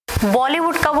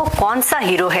बॉलीवुड का वो कौन सा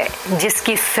हीरो है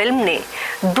जिसकी फिल्म ने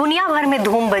दुनिया भर में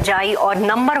धूम बजाई और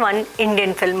नंबर 1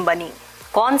 इंडियन फिल्म बनी?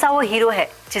 कौन सा वो हीरो है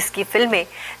जिसकी फिल्में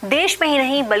देश में ही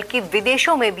नहीं बल्कि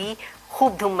विदेशों में भी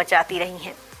खूब धूम मचाती रही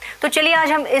हैं? तो चलिए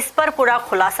आज हम इस पर पूरा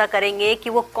खुलासा करेंगे कि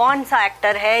वो कौन सा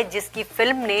एक्टर है जिसकी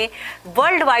फिल्म ने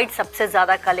वर्ल्ड वाइड सबसे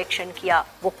ज्यादा कलेक्शन किया।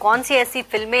 वो कौन सी ऐसी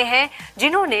फिल्में हैं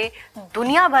जिन्होंने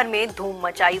दुनिया भर में धूम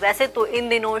मचाई। वैसे तो इन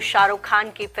दिनों शाहरुख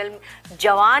खान की फिल्म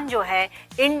जवान जो है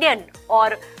इंडियन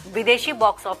और विदेशी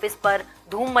बॉक्स ऑफिस पर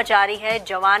धूम मचा रही है।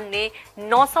 जवान ने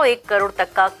 901 करोड़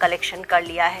तक का कलेक्शन कर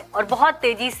लिया है और बहुत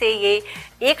तेजी से ये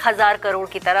 1000 करोड़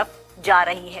की तरफ जा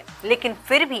रही है। लेकिन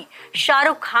फिर भी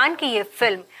शाहरुख खान की ये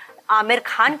फिल्म आमिर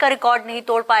खान का रिकॉर्ड नहीं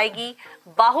तोड़ पाएगी,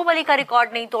 बाहुबली का रिकॉर्ड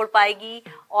नहीं तोड़ पाएगी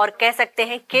और कह सकते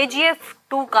हैं KGF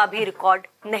 2 का भी रिकॉर्ड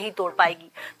नहीं तोड़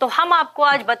पाएगी। तो हम आपको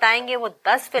आज बताएंगे वो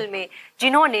 10 फिल्में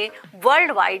जिन्होंने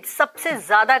वर्ल्ड वाइड सबसे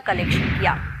ज्यादा कलेक्शन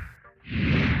किया।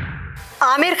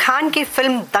 आमिर खान की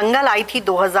फिल्म दंगल आई थी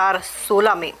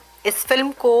 2016 में। इस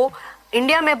फिल्म को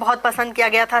इंडिया में बहुत पसंद किया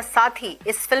गया था, साथ ही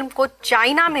इस फिल्म को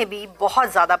चाइना में भी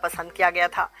बहुत ज्यादा पसंद किया गया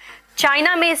था।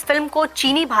 चाइना में इस फिल्म को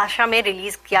चीनी भाषा में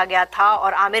रिलीज किया गया था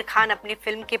और आमिर खान अपनी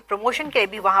फिल्म के प्रमोशन के लिए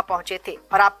भी वहां पहुंचे थे।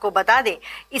 और आपको बता दें,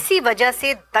 इसी वजह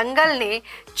से दंगल ने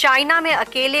चाइना में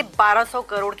अकेले 1200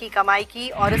 करोड़ की कमाई की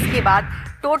और उसके बाद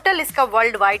टोटल इसका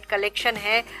वर्ल्ड वाइड कलेक्शन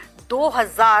है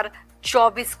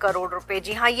 2024 करोड़ रुपए।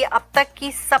 जी हाँ, ये अब तक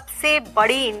की सबसे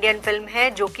बड़ी इंडियन फिल्म है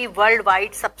जो कि वर्ल्ड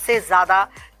वाइड सबसे ज्यादा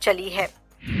चली है।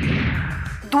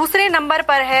 दूसरे नंबर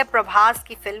पर है प्रभास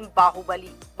की फिल्म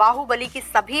बाहुबली। बाहुबली की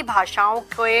सभी भाषाओं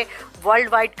के वर्ल्ड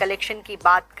वाइड कलेक्शन की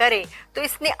बात करें तो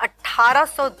इसने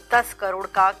 1810 करोड़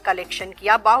का कलेक्शन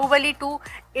किया। बाहुबली 2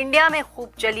 इंडिया में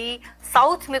खूब चली,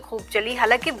 साउथ में खूब चली,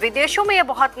 हालांकि विदेशों में ये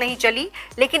बहुत नहीं चली,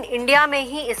 लेकिन इंडिया में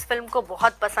ही इस फिल्म को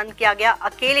बहुत पसंद किया गया।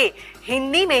 अकेले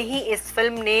हिंदी में ही इस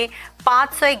फिल्म ने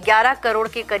 511 करोड़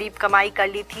के करीब कमाई कर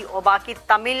ली थी और बाकी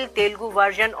तमिल, तेलुगु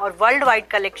वर्जन और वर्ल्ड वाइड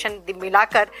कलेक्शन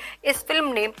मिलाकर इस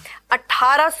फिल्म ने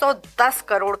 1810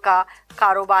 करोड़ का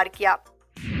कारोबार किया।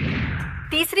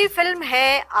 तीसरी फिल्म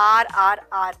है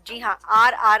RRR। जी हाँ,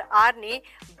 RRR ने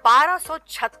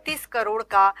 1236 करोड़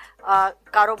का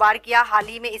कारोबार किया। हाल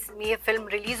ही में इसमें ये फिल्म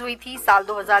रिलीज हुई थी साल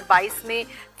 2022 में।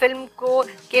 फिल्म को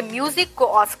के म्यूजिक को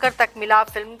ऑस्कर तक मिला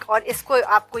फिल्म। और इसको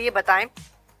आपको ये बताएं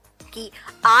कि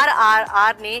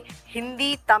RRR ने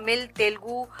हिंदी, तमिल,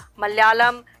 तेलुगु,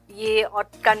 मलयालम ये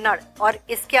और कन्नड़ और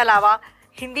इसके अलावा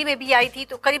हिंदी में भी आई थी,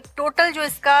 तो करीब टोटल जो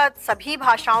इसका सभी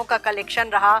भाषाओं का कलेक्शन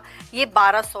रहा ये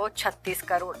 1236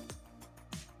 करोड़।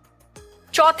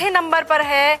 चौथे नंबर पर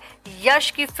है यश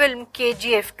की फिल्म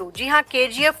KGF 2। जी हाँ,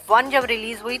 KGF 1 जब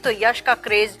रिलीज हुई तो यश का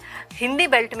क्रेज हिंदी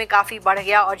बेल्ट में काफी बढ़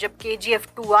गया और जब KGF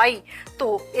 2 आई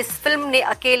तो इस फिल्म ने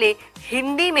अकेले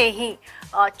हिंदी में ही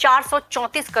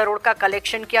 434 करोड़ का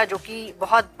कलेक्शन किया, जो कि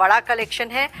बहुत बड़ा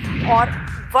कलेक्शन है। और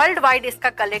वर्ल्ड वाइड इसका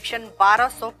कलेक्शन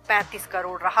 1235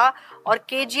 करोड़ रहा और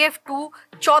KGF 2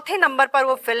 चौथे नंबर पर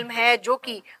वो फिल्म है जो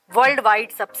कि वर्ल्ड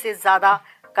वाइड सबसे ज्यादा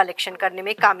कलेक्शन करने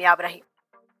में कामयाब रही।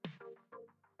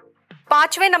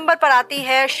 पांचवें नंबर पर आती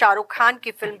है शाहरुख खान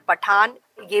की फिल्म पठान।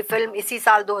 ये फिल्म इसी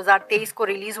साल 2023 को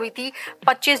रिलीज हुई थी।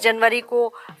 25 जनवरी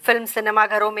को फिल्म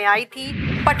सिनेमाघरों में आई थी।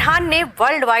 पठान ने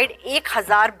वर्ल्ड वाइड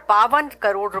 1052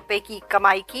 करोड़ रुपए की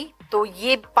कमाई की। तो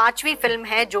ये पांचवी फिल्म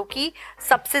है जो कि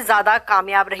सबसे ज्यादा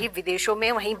कामयाब रही विदेशों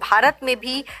में। वहीं भारत में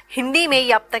भी हिंदी में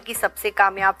ये अब तक की सबसे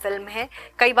कामयाब फिल्म है।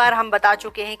 कई बार हम बता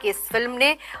चुके हैं कि इस फिल्म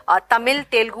ने तमिल,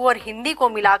 तेलुगु और हिंदी को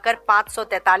मिलाकर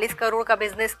 543 करोड़ का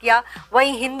बिजनेस किया।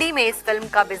 वहीं हिंदी में इस फिल्म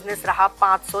का बिजनेस रहा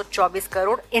 524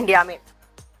 करोड़ इंडिया में।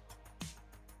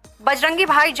 बजरंगी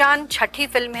भाईजान छठी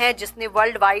फिल्म है जिसने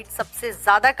वर्ल्ड वाइड सबसे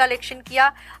ज्यादा कलेक्शन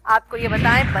किया। आपको ये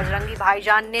बताएं, बजरंगी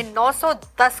भाईजान ने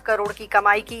 910 करोड़ की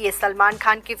कमाई की। ये सलमान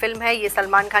खान की फिल्म है। ये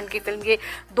सलमान खान की फिल्म ये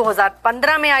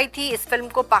 2015 में आई थी। इस फिल्म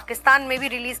को पाकिस्तान में भी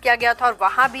रिलीज किया गया था और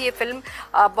वहां भी ये फिल्म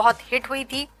बहुत हिट हुई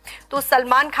थी। तो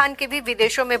सलमान खान के भी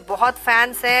विदेशों में बहुत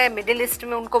फैंस हैं, मिडिल ईस्ट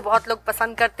में उनको बहुत लोग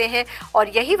पसंद करते हैं और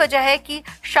यही वजह है कि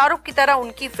शाहरुख की तरह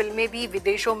उनकी फिल्में भी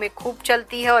विदेशों में खूब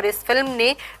चलती है और इस फिल्म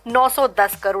ने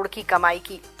 910 करोड़ की कमाई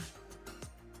की।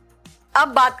 अब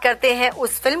बात करते हैं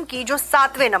उस फिल्म की जो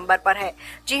 7वें नंबर पर है।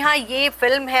 जी हाँ, ये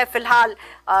फिल्म है फिलहाल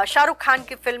शाहरुख खान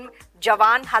की फिल्म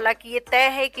जवान। हालांकि ये तय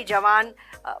है कि जवान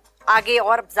आगे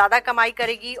और ज्यादा कमाई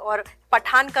करेगी और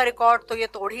पठान का रिकॉर्ड तो ये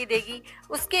तोड़ ही देगी।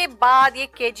 उसके बाद ये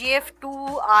KGF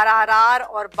 2, RRR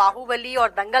और बाहुबली और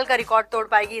दंगल का रिकॉर्ड तोड़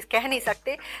पाएगी, इस कह नहीं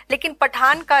सकते, लेकिन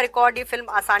पठान का रिकॉर्ड ये फिल्म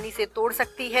आसानी से तोड़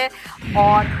सकती है।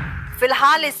 और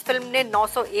फिलहाल इस फिल्म ने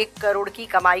 901 करोड़ की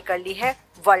कमाई कर ली है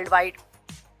वर्ल्ड वाइड।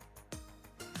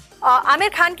 आमिर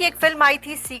खान की एक फिल्म आई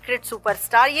थी सीक्रेट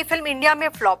सुपरस्टार। ये फिल्म इंडिया में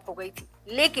फ्लॉप हो गई थी।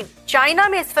 लेकिन चाइना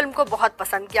में इस फिल्म को बहुत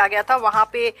पसंद किया गया था। वहां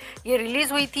पे ये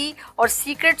रिलीज हुई थी और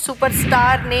सीक्रेट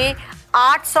सुपरस्टार ने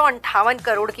 858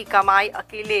 करोड़ की कमाई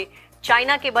अकेले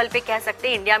चाइना के बल पे कह सकते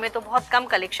हैं। इंडिया में तो बहुत कम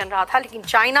कलेक्शन रहा था, लेकिन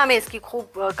चाइना में इसकी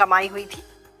खूब कमाई हुई थी।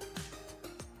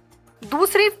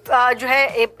 दूसरी जो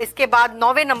है इसके बाद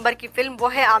 9वें नंबर की फिल्म वो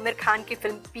है आमिर खान की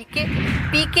फिल्म पीके।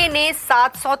 पीके ने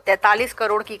 743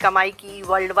 करोड़ की कमाई की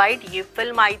वर्ल्ड वाइड। ये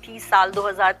फिल्म आई थी साल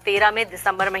 2013 में,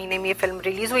 दिसंबर महीने में ये फिल्म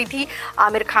रिलीज हुई थी।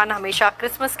 आमिर खान हमेशा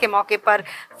क्रिसमस के मौके पर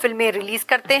फिल्में रिलीज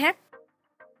करते हैं।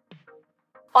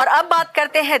 और अब बात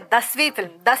करते हैं 10वीं फिल्म।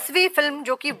 10वीं फिल्म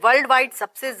जो कि वर्ल्ड वाइड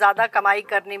सबसे ज्यादा कमाई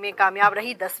करने में कामयाब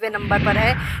रही, 10वें नंबर पर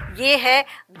है, ये है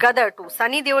गदर 2।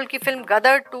 सनी देओल की फिल्म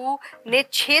गदर 2 ने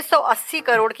 680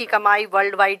 करोड़ की कमाई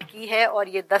वर्ल्ड वाइड की है और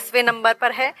ये 10वें नंबर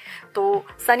पर है। तो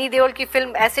सनी देओल की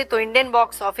फिल्म ऐसे तो इंडियन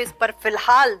बॉक्स ऑफिस पर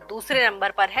फिलहाल दूसरे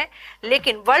नंबर पर है,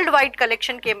 लेकिन वर्ल्ड वाइड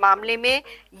कलेक्शन के मामले में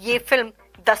ये फिल्म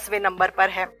 10वें नंबर पर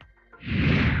है।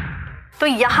 तो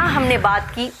यहाँ हमने बात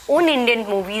की उन इंडियन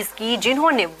मूवीज की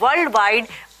जिन्होंने वर्ल्ड वाइड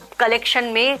कलेक्शन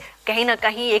में कहीं ना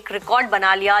कहीं एक रिकॉर्ड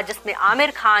बना लिया, जिसमें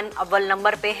आमिर खान अव्वल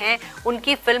नंबर पे हैं।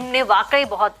 उनकी फिल्म ने वाकई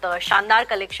बहुत शानदार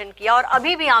कलेक्शन किया और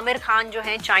अभी भी आमिर खान जो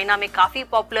हैं चाइना में काफ़ी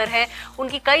पॉपुलर है।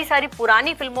 उनकी कई सारी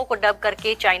पुरानी फिल्मों को डब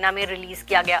करके चाइना में रिलीज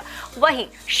किया गया। वहीं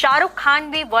शाहरुख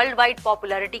खान भी वर्ल्ड वाइड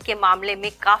पॉपुलैरिटी के मामले में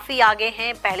काफ़ी आगे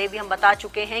हैं। पहले भी हम बता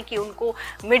चुके हैं कि उनको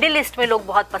मिडिल ईस्ट में लोग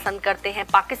बहुत पसंद करते हैं,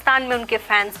 पाकिस्तान में उनके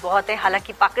फैंस बहुत हैं।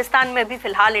 हालांकि पाकिस्तान में भी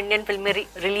फिलहाल इंडियन फिल्में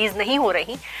रिलीज नहीं हो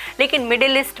रही, लेकिन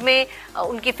मिडिल ईस्ट में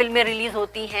उनकी फिल्में रिलीज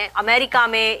होती हैं। अमेरिका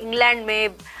में, इंग्लैंड में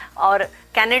और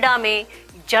कनाडा में,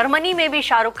 जर्मनी में भी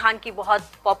शाहरुख खान की बहुत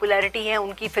पॉपुलैरिटी है।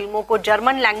 उनकी फिल्मों को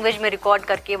जर्मन लैंग्वेज में रिकॉर्ड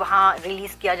करके वहाँ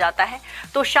रिलीज किया जाता है।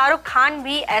 तो शाहरुख खान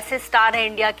भी ऐसे स्टार हैं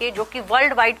इंडिया के जो कि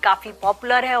वर्ल्ड वाइड काफ़ी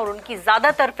पॉपुलर है और उनकी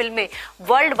ज़्यादातर फिल्में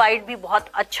वर्ल्ड वाइड भी बहुत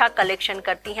अच्छा कलेक्शन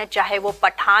करती हैं, चाहे वो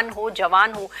पठान हो,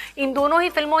 जवान हो। इन दोनों ही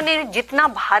फिल्मों ने जितना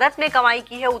भारत में कमाई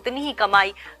की है उतनी ही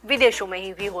कमाई विदेशों में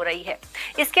ही भी हो रही है।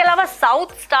 इसके अलावा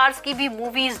साउथ स्टार्स की भी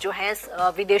मूवीज़ जो हैं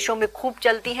विदेशों में खूब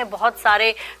चलती हैं। बहुत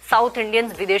सारे साउथ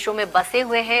इंडियंस विदेशों में बसे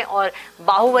हुए हैं और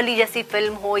बाहुबली जैसी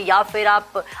फिल्म हो या फिर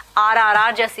आप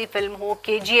RRR जैसी फिल्म हो,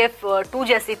 KGF 2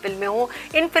 जैसी फिल्में हो,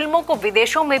 इन फिल्मों को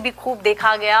विदेशों में भी खूब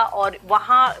देखा गया और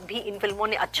वहाँ भी इन फिल्मों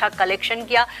ने अच्छा कलेक्शन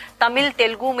किया। तमिल,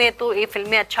 तेलुगु में तो ये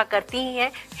फिल्में अच्छा करती ही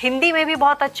हैं, हिंदी में भी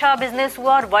बहुत अच्छा बिजनेस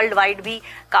हुआ और वर्ल्ड वाइड भी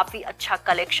काफ़ी अच्छा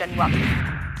कलेक्शन हुआ।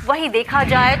 वहीं देखा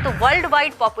जाए तो वर्ल्ड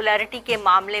वाइड पॉपुलैरिटी के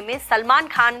मामले में सलमान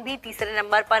खान भी तीसरे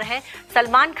नंबर पर हैं।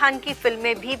 सलमान खान की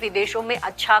फिल्में भी विदेशों में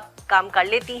अच्छा काम कर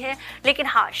लेती हैं, लेकिन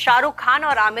हाँ, शाहरुख खान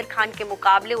और आमिर खान के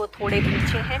मुकाबले वो थोड़े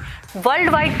पीछे हैं। वर्ल्ड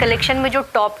वाइड कलेक्शन में जो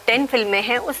टॉप 10 फिल्में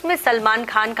हैं उसमें सलमान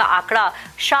खान का आंकड़ा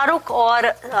शाहरुख और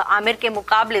आमिर के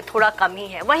मुकाबले थोड़ा कम ही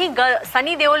है। वहीं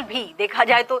सनी देओल भी देखा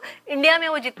जाए तो इंडिया में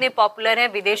वो जितने पॉपुलर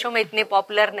हैं विदेशों में इतने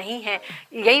पॉपुलर नहीं हैं।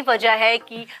 यही वजह है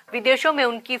कि विदेशों में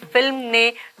उनकी फिल्म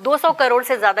ने 200 करोड़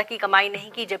से ज़्यादा की कमाई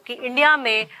नहीं की, जबकि इंडिया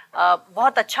में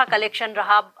बहुत अच्छा कलेक्शन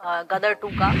रहा गदर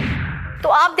 2 का। तो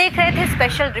आप देख रहे थे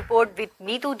स्पेशल रिपोर्ट विद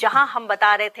नीतू, जहां हम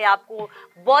बता रहे थे आपको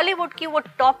बॉलीवुड की वो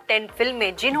टॉप 10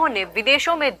 फिल्में जिन्होंने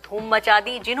विदेशों में धूम मचा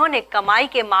दी, जिन्होंने कमाई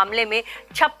के मामले में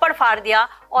छप्पड़ फाड़ दिया।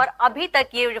 और अभी तक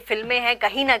ये जो फिल्में हैं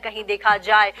कहीं ना कहीं देखा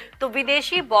जाए तो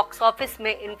विदेशी बॉक्स ऑफिस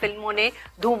में इन फिल्मों ने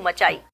धूम मचाई।